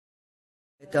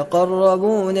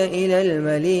يتقربون إلى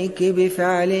المليك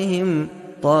بفعلهم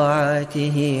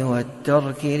طاعاته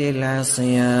والترك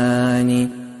للعصيان.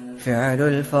 فعل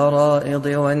الفرائض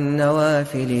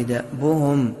والنوافل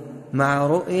دأبهم مع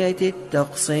رؤية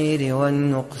التقصير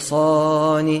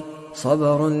والنقصان.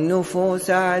 صبر النفوس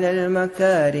على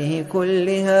المكاره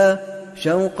كلها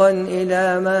شوقا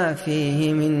إلى ما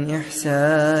فيه من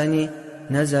إحسان.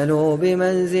 نزلوا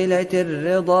بمنزلة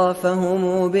الرضا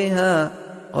فهم بها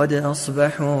قد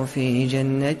أصبحوا في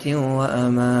جنة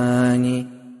وأمان.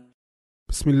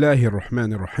 بسم الله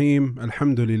الرحمن الرحيم.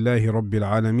 الحمد لله رب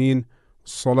العالمين،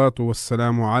 الصلاة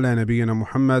والسلام على نبينا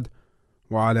محمد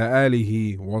وعلى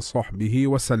آله وصحبه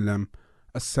وسلم.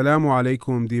 Assalamu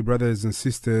alaikum, dear brothers and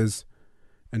sisters,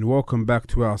 and welcome back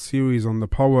to our series on the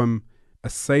poem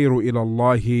As-Sayru ila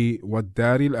Allahi wa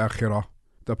Dari al-Akhirah,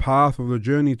 the path of the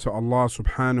journey to Allah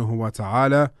subhanahu wa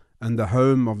ta'ala and the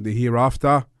home of the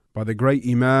hereafter, by the great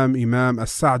Imam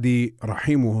al-Sadī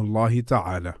raḥimahullah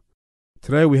ta'ala.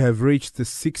 Today we have reached the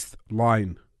 6th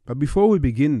line, but before we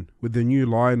begin with the new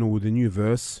line or with the new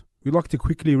verse, we'd like to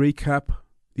quickly recap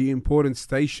the important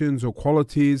stations or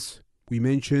qualities we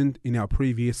mentioned in our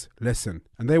previous lesson.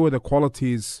 And they were the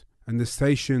qualities and the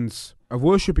stations of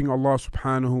worshipping Allah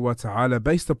subhanahu wa ta'ala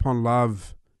based upon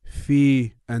love,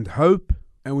 fear and hope.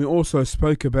 And we also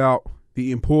spoke about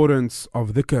the importance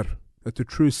of dhikr, that the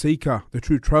true seeker, the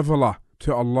true traveler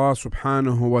to Allah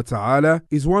subhanahu wa ta'ala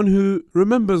is one who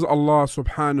remembers Allah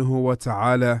subhanahu wa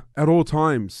ta'ala at all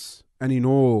times and in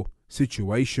all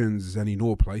situations and in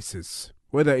all places,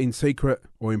 whether in secret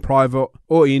or in private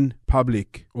or in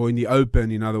public or in the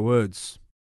open, in other words.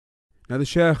 Now the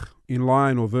Shaykh in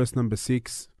line or verse number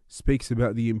 6 speaks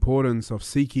about the importance of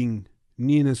seeking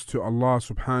nearness to Allah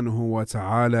subhanahu wa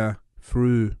ta'ala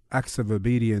through acts of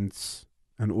obedience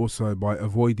and also by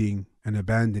avoiding and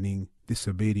abandoning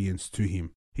disobedience to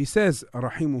him. He says,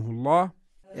 raḥimahullah,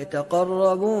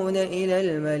 يتقربون إلى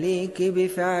المليك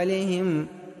بفعلهم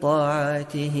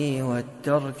طاعاته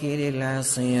والترك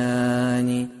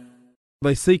للعصيان.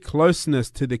 They seek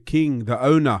closeness to the king, the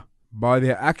owner, by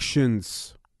their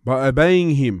actions, by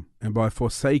obeying him and by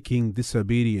forsaking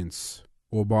disobedience,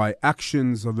 or by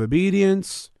actions of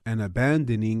obedience and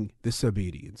abandoning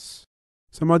disobedience.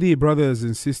 So my dear brothers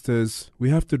and sisters, we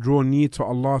have to draw near to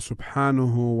Allah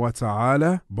subhanahu wa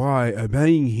ta'ala by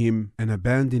obeying him and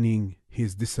abandoning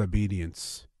his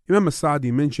disobedience. Imam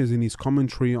al-Sadī mentions in his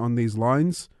commentary on these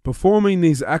lines, performing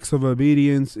these acts of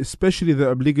obedience, especially the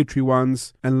obligatory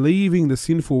ones, and leaving the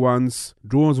sinful ones,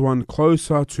 draws one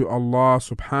closer to Allah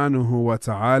subhanahu wa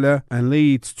ta'ala and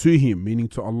leads to him, meaning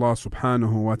to Allah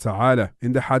subhanahu wa ta'ala.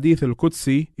 In the Hadith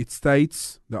al-Qudsi, it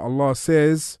states that Allah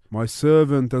says, "My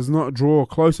servant does not draw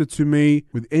closer to me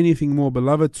with anything more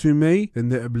beloved to me than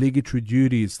the obligatory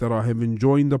duties that I have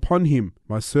enjoined upon him.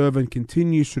 My servant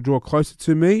continues to draw closer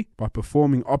to me by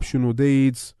performing optional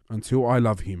deeds until I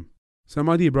love him." So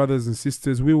my dear brothers and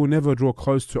sisters, we will never draw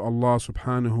close to Allah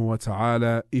subhanahu wa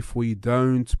ta'ala if we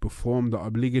don't perform the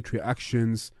obligatory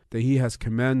actions that he has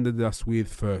commanded us with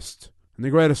first. And the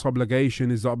greatest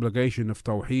obligation is the obligation of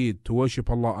Tawheed, to worship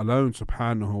Allah alone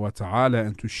subhanahu wa ta'ala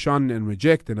and to shun and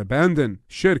reject and abandon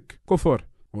shirk, kufr,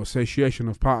 or association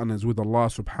of partners with Allah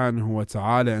subhanahu wa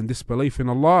ta'ala and disbelief in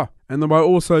Allah. And by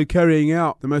also carrying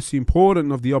out the most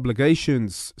important of the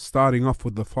obligations, starting off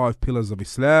with the 5 pillars of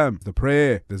Islam, the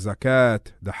prayer, the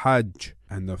zakat, the hajj,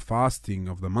 and the fasting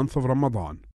of the month of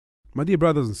Ramadan. My dear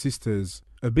brothers and sisters,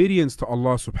 obedience to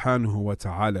Allah subhanahu wa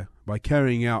ta'ala by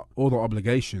carrying out all the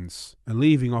obligations and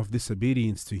leaving off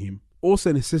disobedience to him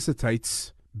also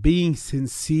necessitates being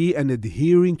sincere and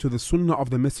adhering to the sunnah of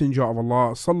the Messenger of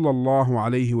Allah sallallahu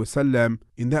alayhi wasallam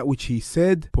in that which he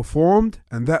said, performed,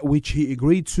 and that which he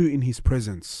agreed to in his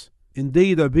presence.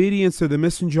 Indeed, obedience to the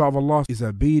Messenger of Allah is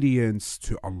obedience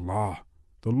to Allah.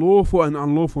 The lawful and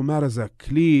unlawful matters are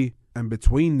clear, and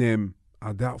between them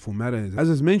are doubtful matters. As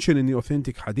is mentioned in the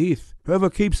authentic hadith, whoever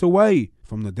keeps away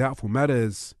from the doubtful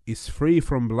matters is free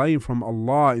from blame from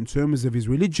Allah in terms of his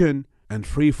religion, and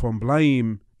free from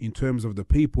blame in terms of the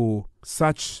people,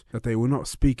 such that they will not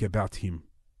speak about him.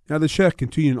 Now the Shaykh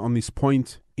continued on this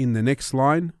point in the next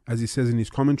line, as he says in his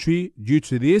commentary, due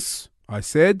to this, I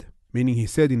said, meaning he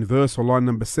said in verse or line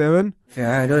number 7,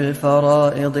 فعل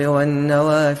الفرائض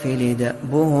والنوافل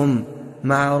دأبهم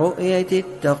مع رؤية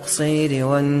التقصير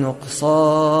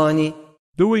والنقصان.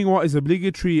 Doing what is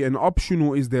obligatory and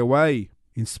optional is their way,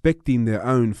 inspecting their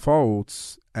own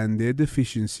faults and their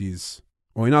deficiencies.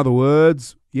 Or in other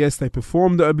words, yes, they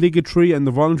perform the obligatory and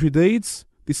the voluntary deeds.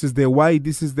 This is their way,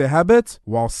 this is their habit,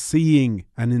 while seeing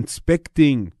and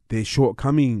inspecting their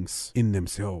shortcomings in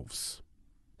themselves.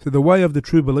 So the way of the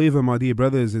true believer, my dear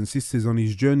brothers and sisters, on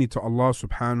his journey to Allah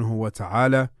subhanahu wa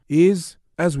ta'ala is,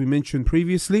 as we mentioned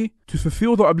previously, to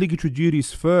fulfill the obligatory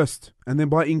duties first, and then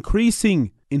by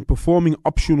increasing in performing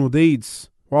optional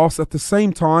deeds, whilst at the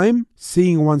same time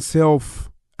seeing oneself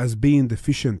as being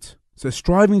deficient. So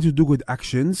striving to do good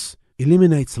actions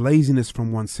eliminates laziness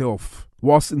from oneself,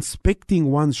 whilst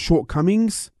inspecting one's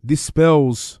shortcomings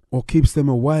dispels or keeps them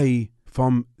away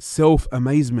from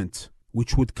self-amazement,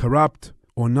 which would corrupt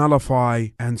or nullify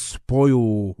and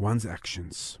spoil one's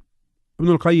actions.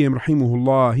 Ibn al-Qayyim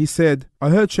raḥimahullah, he said, I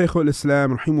heard Shaykh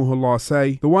al-Islam raḥimahullah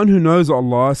say, the one who knows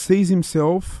Allah sees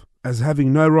himself as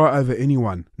having no right over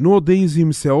anyone, nor deems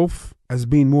himself as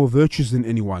being more virtuous than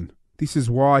anyone. This is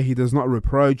why he does not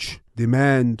reproach,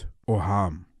 demand, or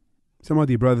harm. So my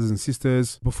dear brothers and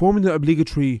sisters, performing the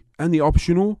obligatory and the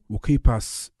optional will keep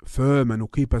us firm and will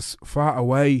keep us far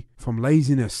away from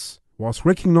laziness, whilst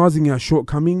recognizing our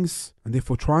shortcomings and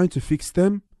therefore trying to fix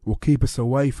them will keep us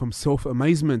away from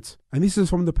self-amazement. And this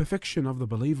is from the perfection of the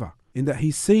believer, in that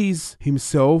he sees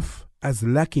himself as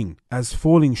lacking, as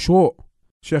falling short.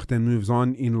 Sheikh then moves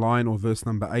on in line or verse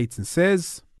number 8 and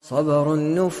says, صبر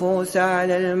النفوس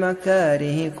على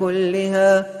المكاره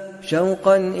كلها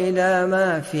شوقا إلى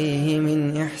ما فيه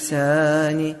من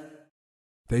إحسان.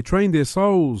 They train their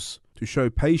souls to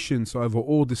show patience over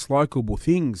all dislikable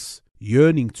things,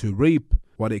 yearning to reap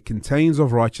what it contains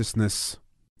of righteousness.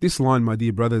 This line, my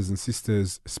dear brothers and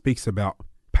sisters, speaks about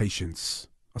patience,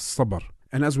 as-sabr.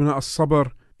 And as we know,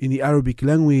 as-sabr in the Arabic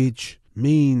language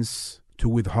means to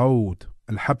withhold,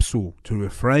 al-habsu, to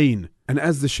refrain. And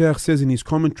as the Shaykh says in his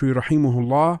commentary,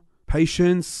 raḥimahullah,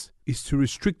 patience is to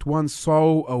restrict one's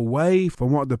soul away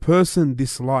from what the person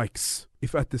dislikes,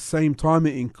 if at the same time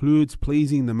it includes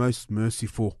pleasing the most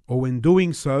merciful, or when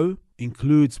doing so,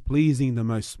 includes pleasing the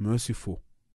most merciful.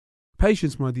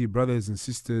 Patience, my dear brothers and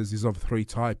sisters, is of three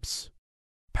types.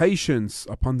 Patience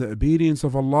upon the obedience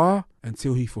of Allah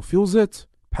until He fulfills it.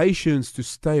 Patience to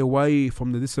stay away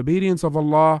from the disobedience of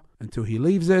Allah until He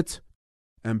leaves it.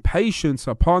 And patience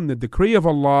upon the decree of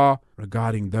Allah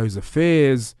regarding those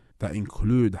affairs that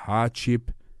include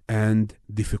hardship and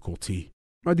difficulty.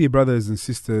 My dear brothers and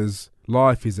sisters,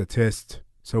 life is a test,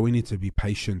 so we need to be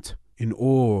patient in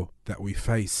all that we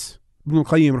face. Ibn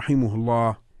al-Qayyim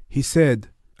raḥimahullah, he said,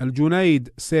 Al-Junayd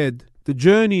said, the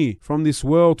journey from this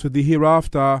world to the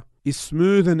hereafter is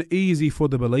smooth and easy for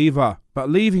the believer, but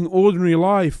leaving ordinary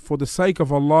life for the sake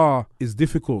of Allah is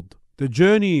difficult. The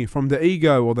journey from the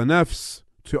ego or the nafs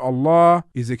to Allah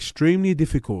is extremely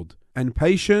difficult, and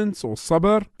patience or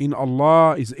sabr in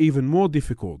Allah is even more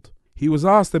difficult. He was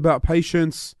asked about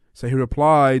patience, so he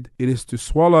replied, it is to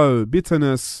swallow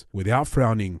bitterness without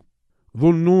frowning.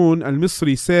 Dhunnun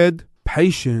al-Misri said,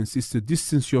 patience is to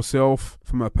distance yourself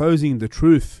from opposing the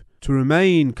truth, to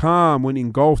remain calm when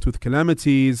engulfed with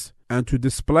calamities, and to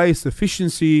display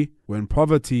sufficiency when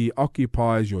poverty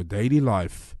occupies your daily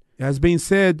life. It has been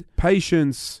said,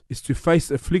 patience is to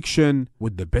face affliction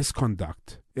with the best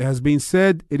conduct. It has been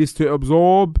said, it is to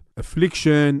absorb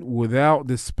affliction without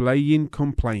displaying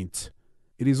complaint.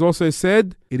 It is also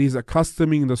said, it is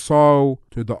accustoming the soul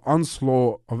to the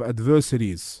onslaught of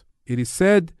adversities. It is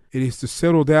said, it is to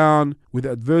settle down with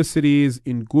adversities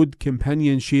in good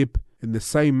companionship in the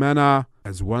same manner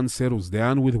as one settles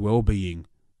down with well-being.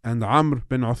 And Amr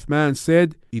bin Uthman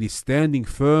said, it is standing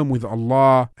firm with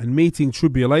Allah and meeting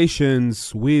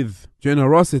tribulations with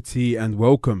generosity and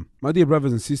welcome. My dear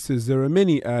brothers and sisters, there are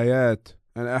many ayat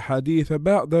and ahadith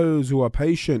about those who are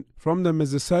patient. From them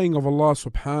is the saying of Allah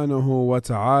subhanahu wa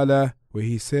ta'ala, where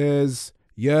He says,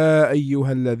 يا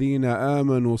أيها الذين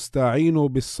آمنوا استعينوا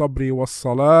بالصبر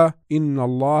والصلاة إن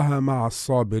الله مع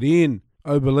الصابرين.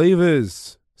 O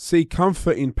believers, seek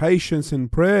comfort in patience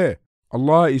and prayer.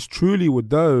 Allah is truly with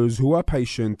those who are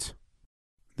patient.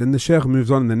 Then the Shaykh moves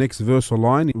on in the next verse or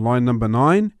line number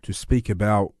 9, to speak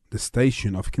about the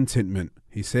station of contentment.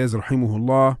 He says,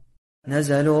 raḥimahullah,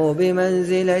 نزلوا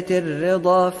بمنزلة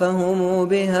الرضا فهم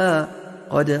بها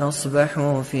قد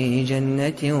أصبحوا في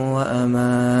جنة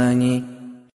وأمان.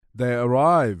 They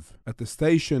arrive at the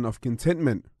station of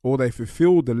contentment, or they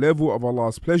fulfill the level of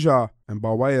Allah's pleasure, and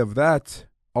by way of that,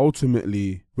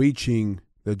 ultimately reaching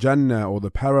the Jannah or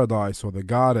the paradise or the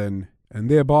garden, and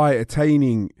thereby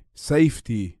attaining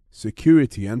safety,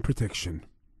 security and protection.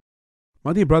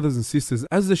 My dear brothers and sisters,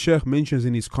 as the Shaykh mentions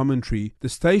in his commentary, the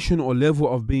station or level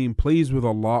of being pleased with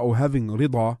Allah or having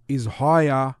rida is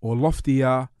higher or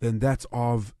loftier than that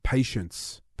of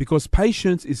patience. Because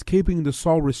patience is keeping the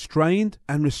soul restrained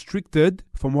and restricted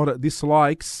from what it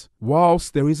dislikes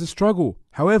whilst there is a struggle.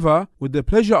 However, with the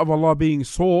pleasure of Allah being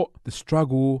sought, the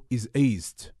struggle is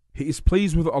eased. He is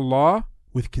pleased with Allah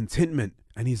with contentment,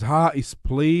 and his heart is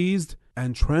pleased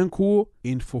and tranquil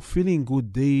in fulfilling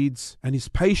good deeds, and is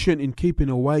patient in keeping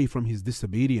away from his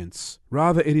disobedience.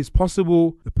 Rather, it is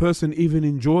possible the person even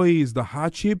enjoys the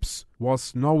hardships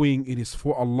whilst knowing it is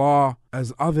for Allah,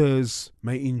 as others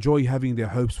may enjoy having their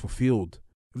hopes fulfilled.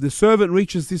 If the servant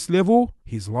reaches this level,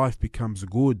 his life becomes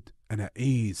good and at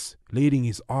ease, leading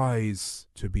his eyes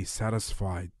to be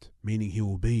satisfied, meaning he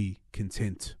will be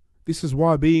content. This is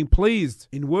why being pleased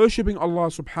in worshipping Allah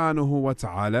subhanahu wa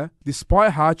ta'ala,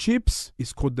 despite hardships,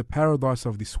 is called the paradise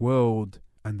of this world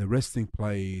and the resting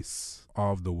place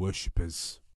of the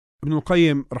worshippers. Ibn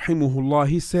al-Qayyim raḥimahullah,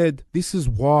 he said, this is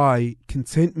why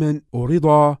contentment or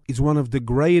rida is one of the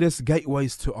greatest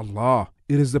gateways to Allah.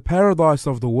 It is the paradise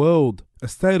of the world, a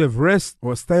state of rest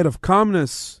or a state of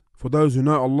calmness for those who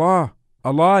know Allah,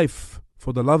 a life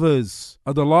for the lovers,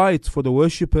 a delight for the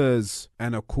worshippers,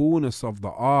 and a coolness of the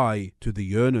eye to the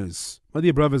yearners. My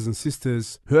dear brothers and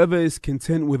sisters, whoever is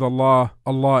content with Allah,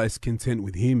 Allah is content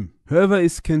with him. Whoever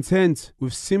is content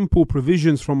with simple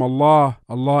provisions from Allah,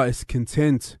 Allah is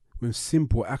content with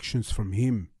simple actions from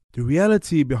him. The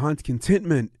reality behind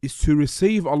contentment is to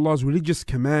receive Allah's religious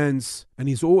commands and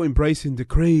His all-embracing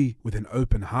decree with an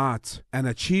open heart and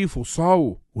a cheerful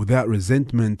soul without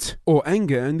resentment or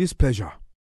anger and displeasure.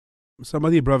 So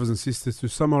my dear brothers and sisters, to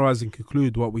summarize and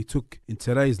conclude what we took in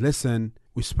today's lesson,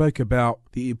 we spoke about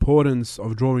the importance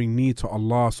of drawing near to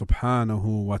Allah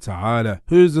subhanahu wa ta'ala,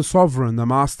 who is the sovereign, the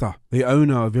master, the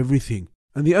owner of everything.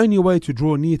 And the only way to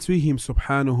draw near to Him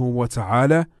subhanahu wa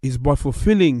ta'ala is by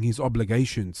fulfilling His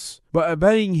obligations, by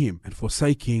obeying Him and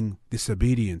forsaking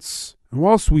disobedience. And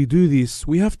whilst we do this,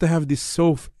 we have to have this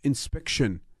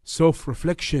self-inspection,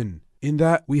 self-reflection, in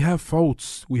that we have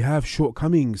faults, we have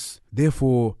shortcomings.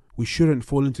 Therefore, we shouldn't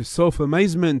fall into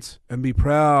self-amazement and be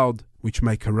proud, which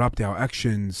may corrupt our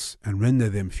actions and render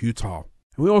them futile.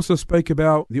 And we also spoke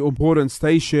about the important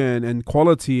station and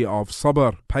quality of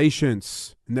sabr,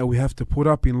 patience, and that we have to put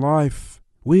up in life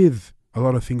with a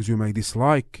lot of things we may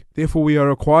dislike. Therefore, we are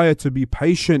required to be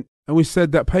patient. And we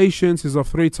said that patience is of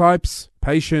three types: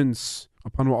 patience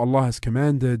upon what Allah has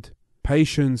commanded,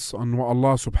 patience on what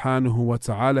Allah subhanahu wa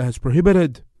ta'ala has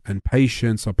prohibited, and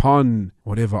patience upon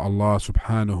whatever Allah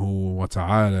subhanahu wa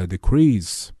ta'ala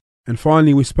decrees. And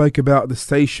finally, we spoke about the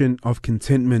station of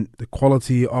contentment, the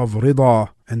quality of rida,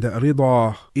 and that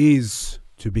rida is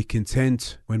to be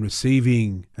content when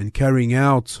receiving and carrying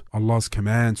out Allah's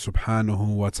command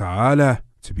subhanahu wa ta'ala,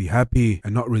 to be happy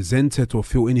and not resent it or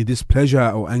feel any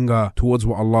displeasure or anger towards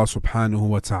what Allah subhanahu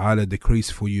wa ta'ala decrees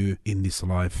for you in this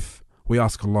life. We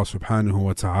ask Allah subhanahu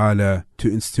wa ta'ala to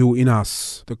instill in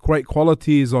us the great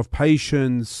qualities of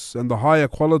patience and the higher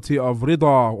quality of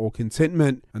rida or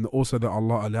contentment, and also that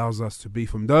Allah allows us to be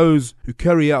from those who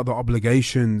carry out the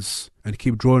obligations and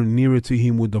keep drawing nearer to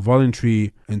Him with the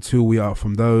voluntary until we are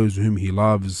from those whom He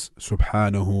loves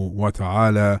subhanahu wa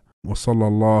ta'ala. Wa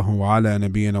sallallahu ala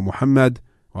nabiyyina Muhammad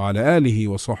wa ala alihi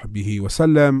wa sahbihi wa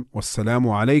sallam.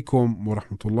 Wassalamu alaykum wa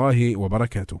rahmatullahi wa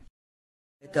barakatuh.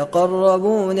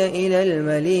 يتقربون إلى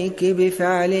المليك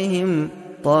بفعلهم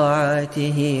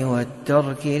طاعاته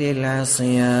والترك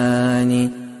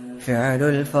للعصيان، فعل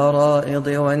الفرائض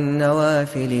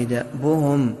والنوافل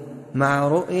دأبهم مع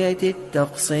رؤية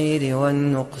التقصير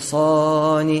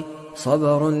والنقصان،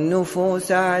 صبر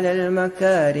النفوس على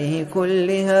المكاره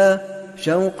كلها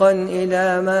شوقا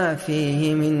إلى ما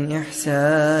فيه من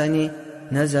إحسان،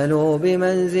 نزلوا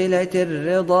بمنزلة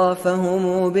الرضا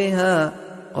فهم بها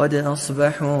قد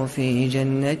أصبحوا في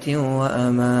جنة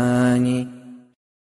وأمان.